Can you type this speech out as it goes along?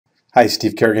Hi,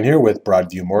 Steve Kerrigan here with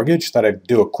Broadview Mortgage. Thought I'd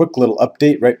do a quick little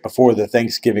update right before the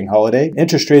Thanksgiving holiday.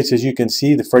 Interest rates, as you can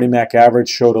see, the Freddie Mac average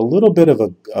showed a little bit of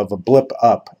a blip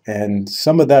up, and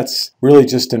some of that's really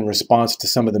just in response to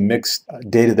some of the mixed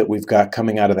data that we've got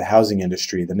coming out of the housing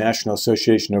industry. The National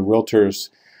Association of Realtors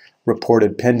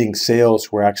reported pending sales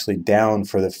were actually down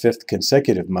for the fifth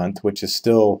consecutive month, which is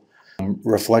still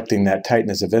reflecting that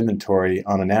tightness of inventory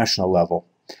on a national level.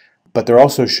 But they're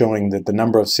also showing that the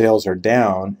number of sales are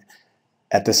down.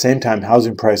 At the same time,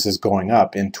 housing prices going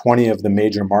up. In 20 of the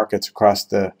major markets across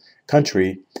the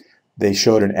country, they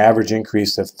showed an average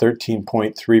increase of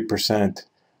 13.3%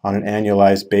 on an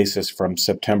annualized basis from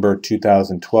September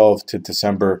 2012 to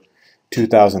December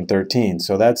 2013.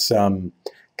 So that's kind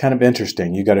of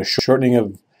interesting. You got a shortening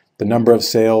of the number of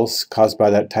sales caused by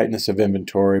that tightness of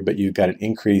inventory, but you got an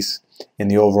increase in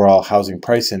the overall housing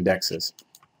price indexes.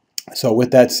 So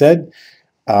with that said,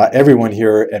 everyone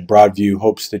here at Broadview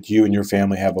hopes that you and your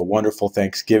family have a wonderful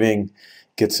Thanksgiving,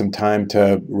 get some time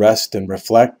to rest and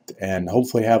reflect, and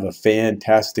hopefully have a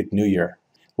fantastic New Year.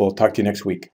 We'll talk to you next week.